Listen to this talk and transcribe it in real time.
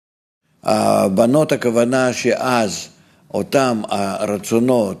הבנות הכוונה שאז אותם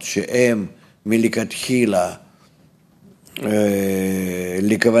הרצונות שהם מלכתחילה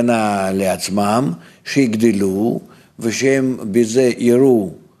לכוונה לעצמם, שיגדלו ושהם בזה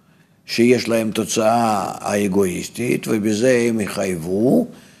יראו שיש להם תוצאה האגואיסטית, ובזה הם יחייבו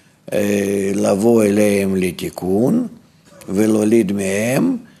לבוא אליהם לתיקון ולהוליד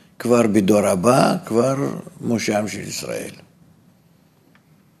מהם כבר בדור הבא, כבר מושעם של ישראל.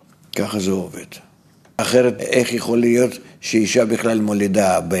 ככה זה עובד. אחרת איך יכול להיות שאישה בכלל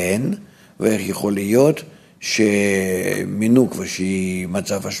מולידה בן, ואיך יכול להיות שמנוקבה שהיא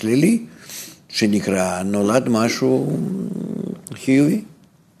מצב השלילי, שנקרא נולד משהו חיובי.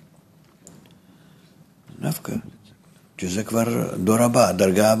 דווקא, שזה כבר דור הבא,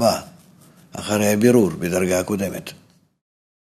 דרגה הבאה, אחרי הבירור בדרגה הקודמת.